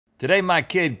Today my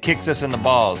kid kicks us in the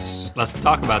balls. Let's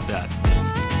talk about that.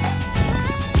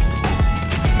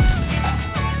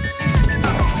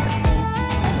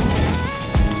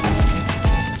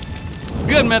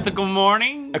 Good mythical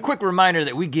morning. A quick reminder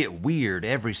that we get weird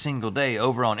every single day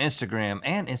over on Instagram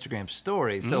and Instagram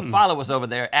stories, so follow us over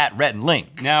there at Rhett and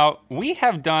Link. Now, we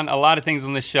have done a lot of things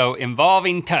on this show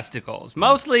involving testicles.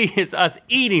 Mostly it's us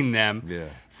eating them. Yeah.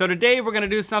 So today we're gonna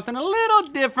do something a little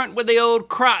different with the old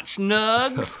crotch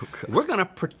nugs. We're gonna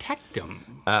protect them.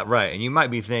 Right, and you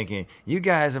might be thinking, you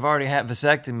guys have already had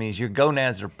vasectomies, your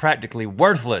gonads are practically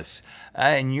worthless.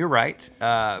 And you're right,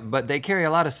 but they carry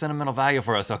a lot of sentimental value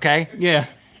for us, okay? Yeah.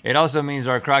 It also means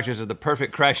our crotches are the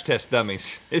perfect crash test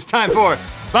dummies. It's time for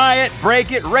Buy It,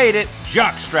 Break It, Rate It,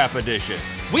 Jockstrap Edition.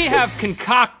 We have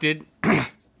concocted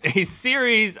a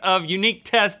series of unique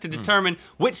tests to determine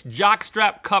which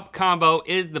jockstrap cup combo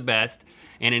is the best.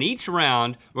 And in each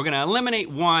round, we're gonna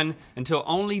eliminate one until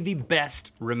only the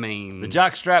best remains. The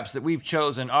jockstraps that we've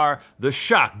chosen are the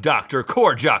Shock Doctor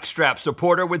Core Jockstrap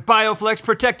Supporter with BioFlex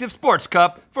Protective Sports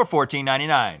Cup for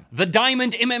 $14.99. The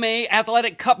Diamond MMA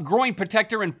Athletic Cup Groin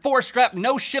Protector and 4-strap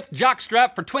no-shift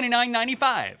jockstrap for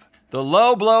 $29.95. The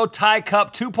Low Blow Tie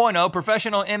Cup 2.0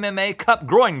 Professional MMA Cup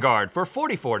Groin Guard for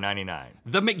 $44.99.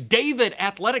 The McDavid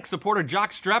Athletic Supporter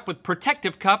Jockstrap with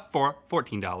Protective Cup for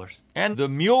 $14. And the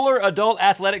Mueller Adult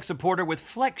Athletic Supporter with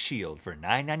Flex Shield for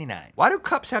 $9.99. Why do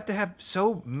cups have to have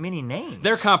so many names?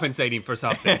 They're compensating for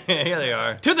something. Here they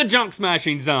are. To the junk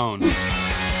smashing zone. When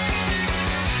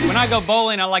I go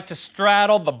bowling, I like to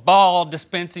straddle the ball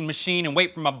dispensing machine and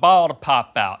wait for my ball to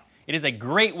pop out. It is a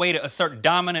great way to assert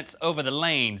dominance over the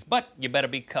lanes, but you better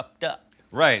be cupped up.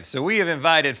 Right, so we have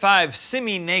invited 5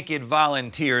 semi-naked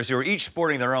volunteers who are each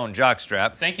sporting their own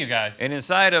jockstrap. Thank you, guys. And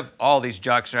inside of all these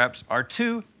jockstraps are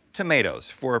 2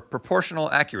 tomatoes for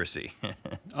proportional accuracy.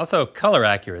 Also, color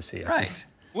accuracy. Right.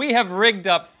 We have rigged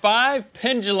up 5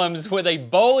 pendulums with a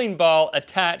bowling ball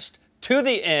attached to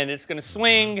the end. It's gonna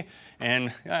swing,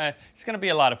 and it's gonna be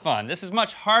a lot of fun. This is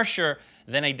much harsher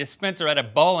than a dispenser at a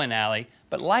bowling alley,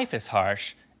 but life is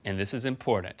harsh, and this is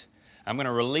important. I'm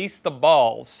gonna release the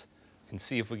balls and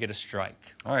see if we get a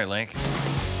strike. All right, Link.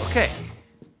 Okay.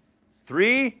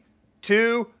 3,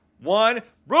 2, 1,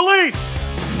 release!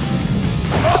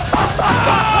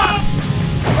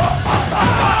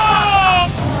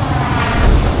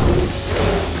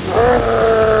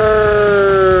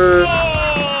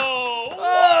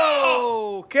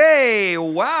 Okay,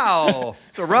 wow.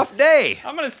 It's a rough day.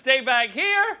 I'm gonna stay back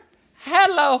here.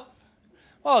 Hello.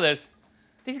 Oh,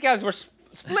 these guys were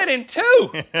split in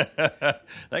 2. That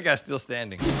guy's still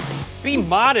standing. Be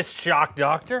modest, Shock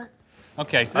Doctor.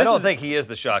 Okay, so I don't think he is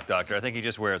the Shock Doctor. I think he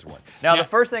just wears one. Now, the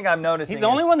first thing I'm noticing he's the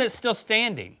only one that's still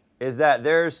standing. is that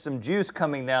there's some juice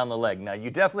coming down the leg. Now, you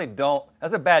definitely don't,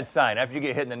 that's a bad sign after you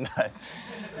get hit in the nuts.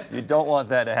 You don't want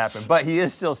that to happen, but he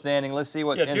is still standing. Let's see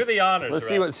what's do the honors, Let's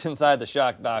see what's inside the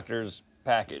Shock Doctor's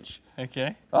package.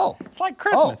 Okay. Oh. It's like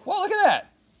Christmas. Oh, well, look at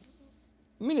that.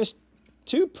 I mean, it's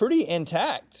 2 pretty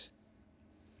intact.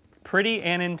 Pretty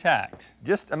and intact.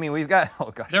 Just, I mean, we've got,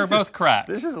 oh gosh. They're both cracked.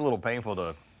 This is a little painful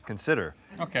to consider.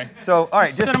 Okay. So, all right,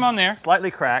 just sit them on there. Slightly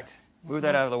cracked. Move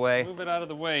that out of the way. Move it out of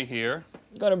the way here.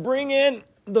 Gonna bring in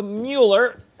the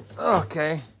Mueller.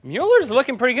 Okay. Mueller's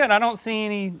looking pretty good. I don't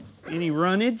see any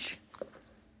runnage.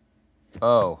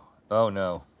 Oh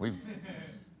no.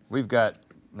 We've got,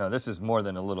 no, this is more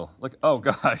than a little. Look, oh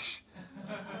gosh.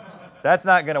 That's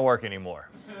not gonna work anymore.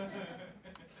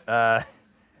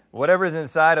 Whatever's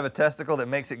inside of a testicle that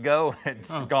makes it go, it's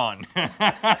gone.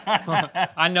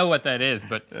 I know what that is,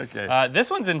 but Okay. this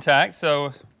one's intact,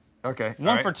 so Okay.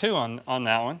 1 for 2 on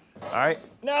that one. All right.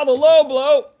 Now the low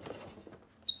blow.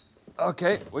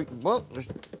 Okay.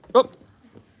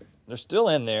 They're still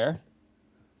in there.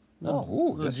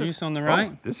 Oh, ooh, this juice is, on the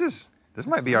right. Oh, this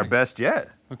might be our best yet.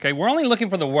 Okay, we're only looking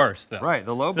for the worst, though. Right.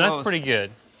 The low So blow. that's pretty good.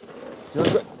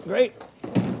 Doing great.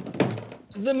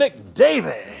 The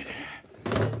McDavid.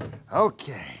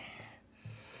 Okay.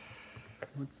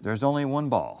 There's only one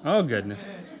ball. Oh,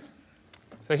 goodness.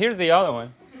 So here's the other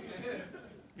one.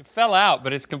 It fell out,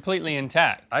 but it's completely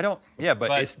intact. Yeah,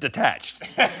 but it's detached.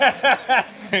 Good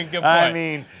point. I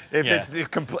mean, if it's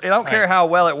I don't care how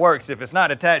well it works. If it's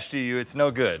not attached to you, it's no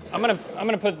good. I'm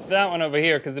gonna put that one over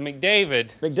here because the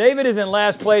McDavid is in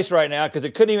last place right now because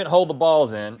it couldn't even hold the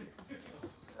balls in.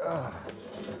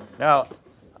 Now,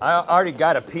 I already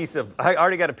got a piece of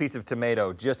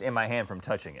tomato just in my hand from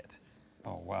touching it.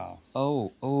 Oh, wow.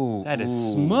 Oh. That is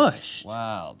smushed.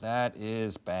 Wow, that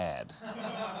is bad.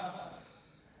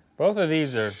 Both of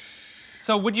these are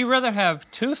So would you rather have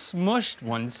 2 smushed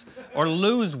ones or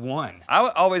lose one? I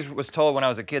always was told when I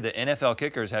was a kid that NFL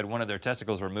kickers had one of their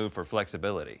testicles removed for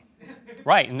flexibility.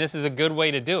 Right, and this is a good way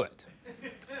to do it.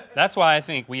 That's why I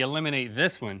think we eliminate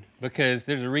this one, because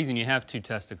there's a reason you have 2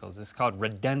 testicles. It's called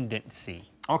redundancy.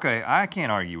 Okay, I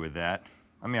can't argue with that.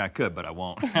 I mean, I could, but I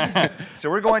won't.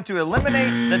 So we're going to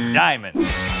eliminate the diamond.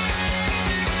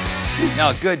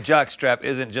 Now, a good jockstrap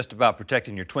isn't just about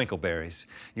protecting your twinkleberries.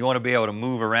 You want to be able to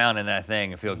move around in that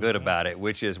thing and feel good about it,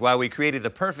 which is why we created the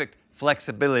perfect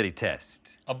flexibility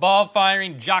test. A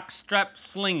ball-firing jockstrap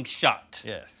slingshot.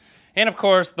 Yes. And of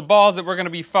course, the balls that we're going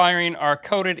to be firing are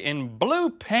coated in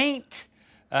blue paint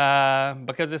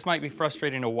because this might be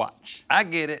frustrating to watch. I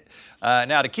get it.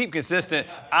 Now, to keep consistent,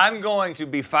 I'm going to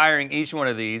be firing each one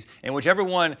of these, and whichever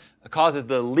one causes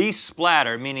the least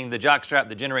splatter, meaning the jockstrap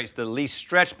that generates the least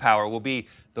stretch power, will be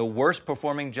the worst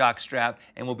performing jockstrap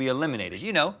and will be eliminated.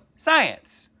 You know,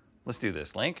 science. Let's do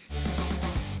this, Link.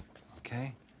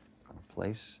 Okay,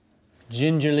 place.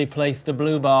 Gingerly place the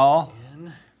blue ball.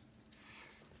 In.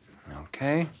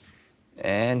 Okay,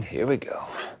 and here we go.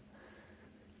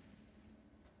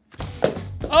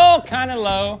 Oh, kind of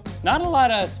low. Not a lot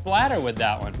of splatter with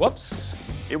that one. Whoops.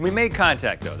 We made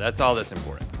contact, though. That's all that's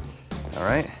important. All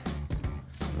right.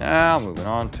 Now, moving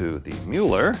on to the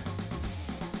Mueller.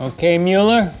 Okay,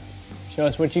 Mueller, show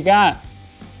us what you got.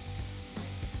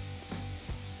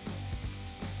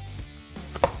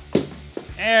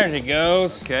 There she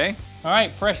goes. Okay. All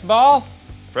right, fresh ball.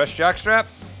 Fresh jockstrap.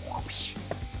 Whoops.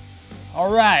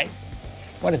 All right.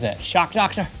 What is that, Shock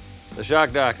Doctor? The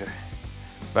Shock Doctor.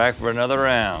 Back for another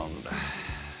round.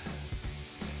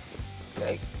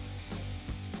 Okay.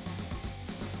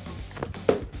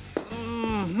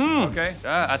 Okay.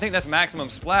 I think that's maximum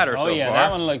splatter so far. Oh yeah,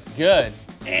 that one looks good.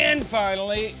 And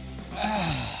finally,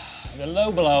 the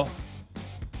low blow.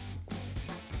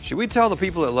 Should we tell the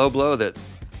people at Low Blow that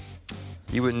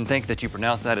you wouldn't think that you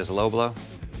pronounce that as low blow?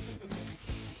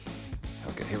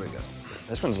 Okay, here we go.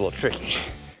 This one's a little tricky.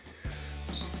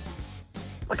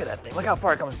 Look at that thing. Look how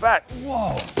far it comes back.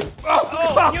 Whoa.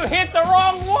 Oh, you hit the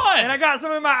wrong one. And I got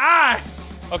some in my eye.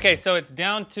 Okay, so it's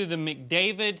down to the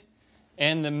McDavid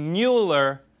and the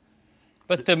Mueller,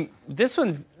 but the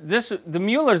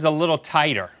Mueller's a little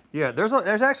tighter. Yeah, there's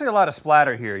actually a lot of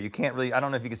splatter here. You can't really, I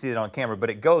don't know if you can see it on camera, but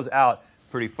it goes out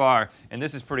pretty far, and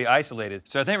this is pretty isolated.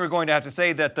 So I think we're going to have to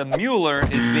say that the Mueller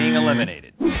is being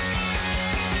eliminated.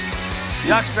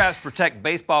 Jockstraps protect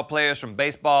baseball players from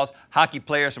baseballs, hockey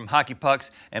players from hockey pucks,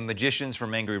 and magicians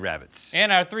from angry rabbits.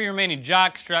 And our 3 remaining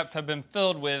jockstraps have been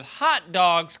filled with hot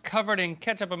dogs covered in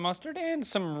ketchup and mustard and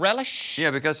some relish. Yeah,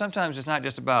 because sometimes it's not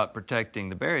just about protecting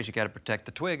the berries, you gotta protect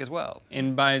the twig as well.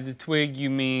 And by the twig,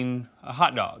 you mean a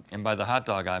hot dog. And by the hot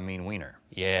dog, I mean wiener.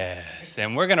 Yes,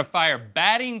 and we're gonna fire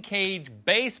batting cage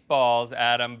baseballs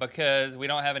at them because we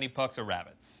don't have any pucks or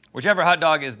rabbits. Whichever hot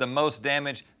dog is the most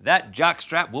damaged, that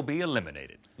jockstrap will be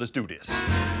eliminated. Let's do this.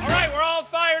 All right, we're all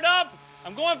fired up.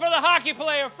 I'm going for the hockey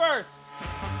player first.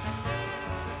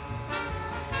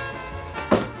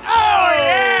 Oh,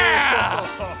 yeah!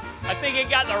 I think it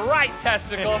got the right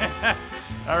testicle.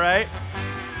 All right.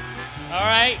 All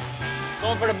right,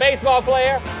 going for the baseball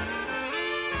player.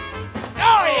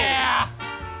 Oh, yeah!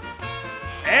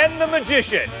 And the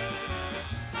magician.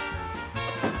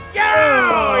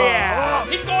 Oh, yeah!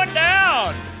 He's going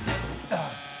down.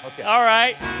 Okay. All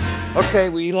right. Okay,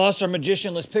 we lost our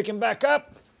magician. Let's pick him back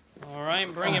up. All right,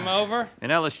 bring him over. And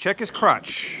now let's check his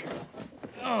crotch.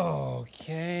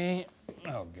 Okay.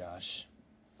 Oh gosh.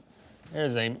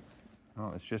 There's a.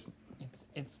 Oh, it's just.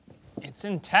 It's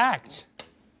intact.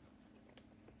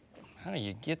 How do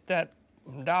you get that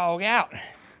dog out?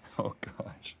 Oh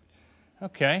gosh.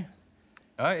 Okay.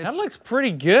 That looks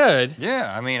pretty good.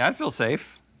 Yeah, I mean, I'd feel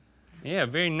safe. Yeah,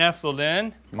 very nestled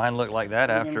in. Mine looked like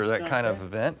that after that kind of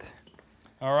event.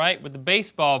 All right, with the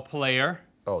baseball player.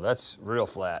 Oh, that's real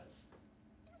flat.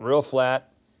 Real flat,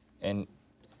 and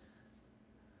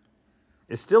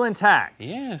it's still intact.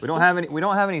 Yeah. We don't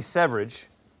have any severage.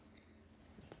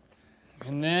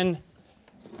 And then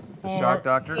The Shock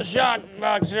Doctor. The Shock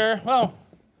Doctor. Well,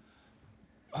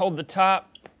 hold the top,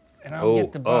 and I'll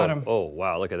get the bottom. Oh,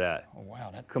 wow, look at that. Oh,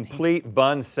 wow. Complete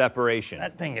bun separation.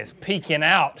 That thing is peeking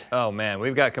out. Oh, man,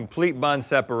 we've got complete bun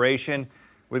separation.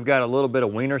 We've got a little bit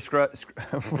of wiener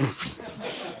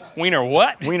Wiener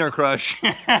what? Wiener crush.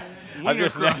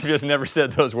 I've just never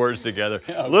said those words together.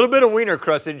 A little bit of wiener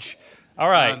crushage. All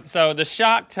right, so the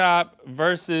Shock Top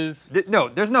versus... No,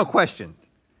 there's no question.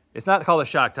 It's not called a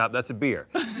Shock Top, that's a beer.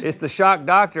 It's the Shock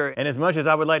Doctor, and as much as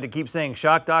I would like to keep saying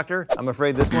Shock Doctor, I'm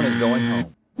afraid this one is going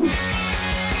home.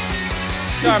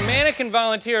 So our mannequin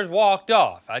volunteers walked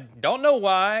off. I don't know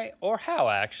why or how,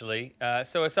 actually.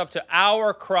 So it's up to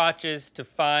our crotches to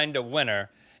find a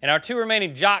winner. And our 2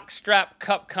 remaining Jockstrap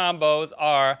cup combos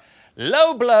are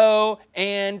Low Blow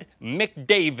and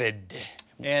McDavid.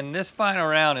 And this final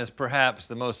round is perhaps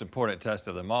the most important test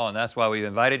of them all, and that's why we've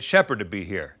invited Shepard to be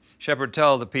here. Shepard,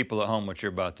 tell the people at home what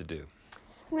you're about to do.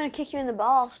 I'm gonna kick you in the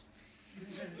balls.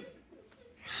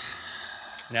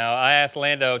 Now, I asked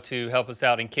Lando to help us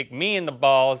out and kick me in the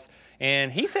balls,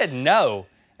 and he said no,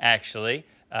 actually.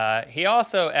 He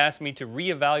also asked me to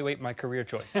reevaluate my career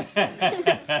choices.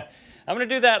 I'm gonna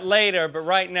do that later, but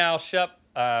right now, Shep,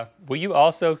 will you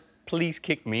also please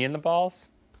kick me in the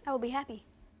balls? I will be happy.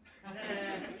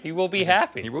 He will be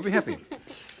happy. He will be happy.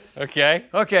 Okay.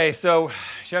 Okay, so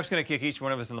Shep's gonna kick each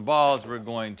one of us in the balls. We're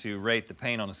going to rate the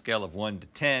pain on a scale of 1 to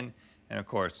 10, and of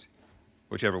course,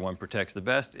 whichever one protects the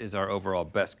best is our overall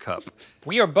best cup.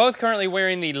 We are both currently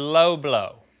wearing the Low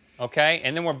Blow, okay?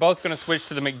 And then we're both gonna switch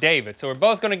to the McDavid. So we're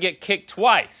both gonna get kicked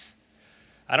twice.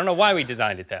 I don't know why we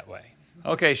designed it that way.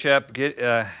 Okay, Shep, get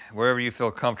wherever you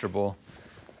feel comfortable.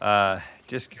 Oh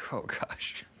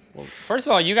gosh. Well, first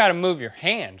of all, you gotta move your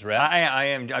hands, right?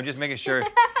 I'm just making sure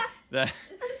that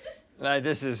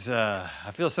this is,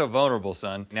 I feel so vulnerable,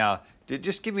 son. Now,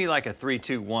 just give me like a 3,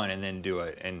 2, 1 and then do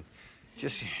it. And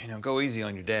just, go easy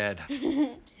on your dad.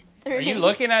 Are you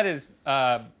looking at his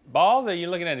balls or are you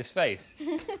looking at his face?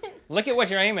 Look at what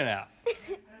you're aiming at.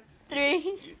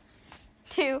 3,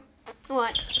 2,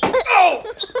 1. Oh!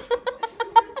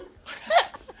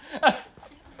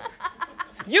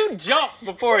 You jumped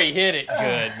before he hit it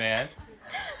good, man.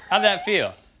 How'd that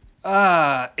feel?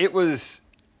 It was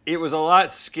a lot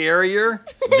scarier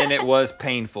than it was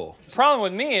painful. The problem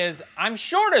with me is I'm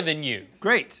shorter than you.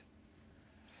 Great.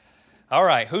 All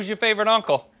right, who's your favorite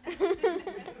uncle?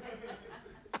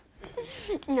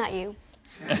 Not you.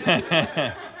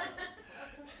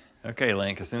 Okay,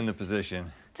 Link, assume the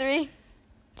position. 3,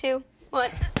 2, 1.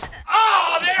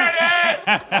 Oh, there it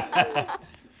is!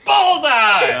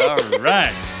 Bullseye! All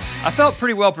right. I felt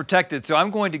pretty well protected, so I'm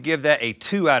going to give that a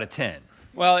 2 out of 10.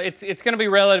 Well, it's going to be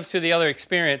relative to the other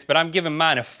experience, but I'm giving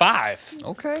mine a 5.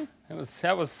 Okay. That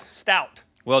was stout.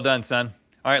 Well done, son.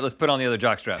 All right, let's put on the other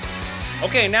jockstrap.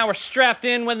 Okay, now we're strapped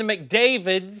in with the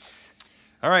McDavids.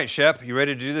 All right, Shep, you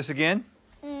ready to do this again?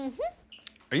 Mm-hmm.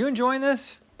 Are you enjoying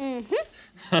this? Mm-hmm.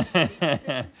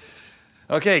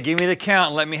 Okay, give me the count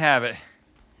and let me have it.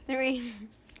 3,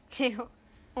 2,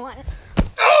 1.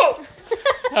 Oh!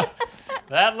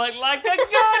 That looked like a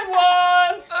good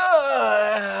one!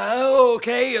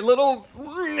 Okay, a little...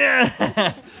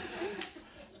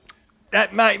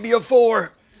 That might be a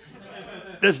 4.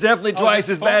 That's definitely twice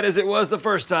as bad as it was the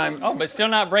first time. Oh, but still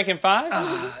not breaking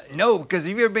 5? No, because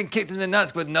have you ever been kicked in the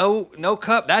nuts with no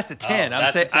cup? That's a 10.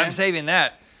 Oh, I'm saving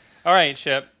that. All right,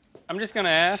 Shep. I'm just going to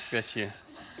ask that you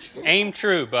aim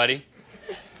true, buddy.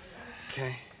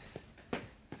 Okay.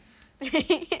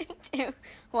 3, 2,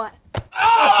 1.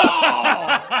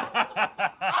 Oh!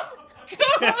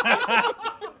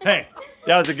 Hey,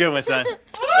 that was a good one, son.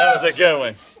 That was a good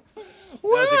one. That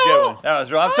was a good one. That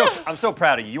was real. I'm so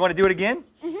proud of you. You want to do it again?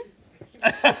 You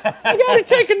gotta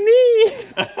take a knee.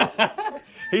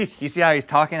 You see how he's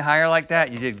talking higher like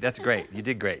that? You did. That's great. You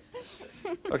did great.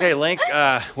 Okay, Link.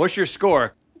 What's your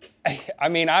score? I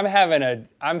mean, I'm having a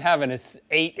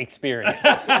 8 experience.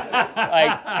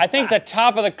 Like, I think the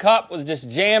top of the cup was just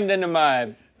jammed into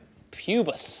my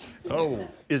pubis. Oh,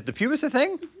 is the pubis a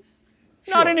thing?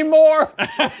 Not anymore.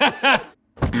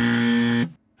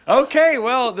 Okay,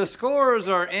 well, the scores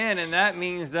are in, and that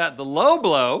means that the Low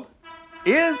Blow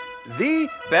is the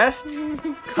best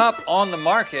cup on the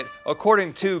market,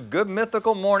 according to Good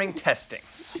Mythical Morning Testing.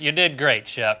 You did great,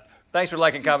 Shep. Thanks for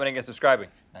liking, commenting, and subscribing.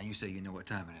 Now you say you know what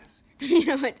time it is. You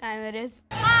know what time it is.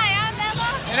 Hi, I'm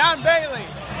Emma. And I'm Bailey,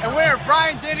 and we're at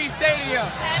Bryant-Denny Stadium,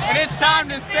 and it's time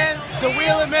to spin the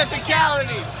Wheel of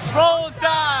Mythicality. Roll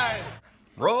Tide!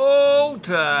 Roll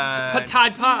Tide.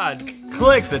 Tide Pods.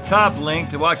 Click the top link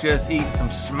to watch us eat some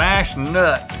smashed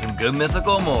nuts and Good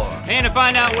Mythical more. And to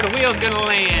find out where the wheel's gonna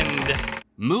land.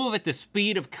 Move at the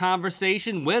speed of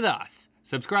conversation with us.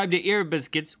 Subscribe to Ear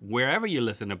Biscuits wherever you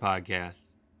listen to podcasts.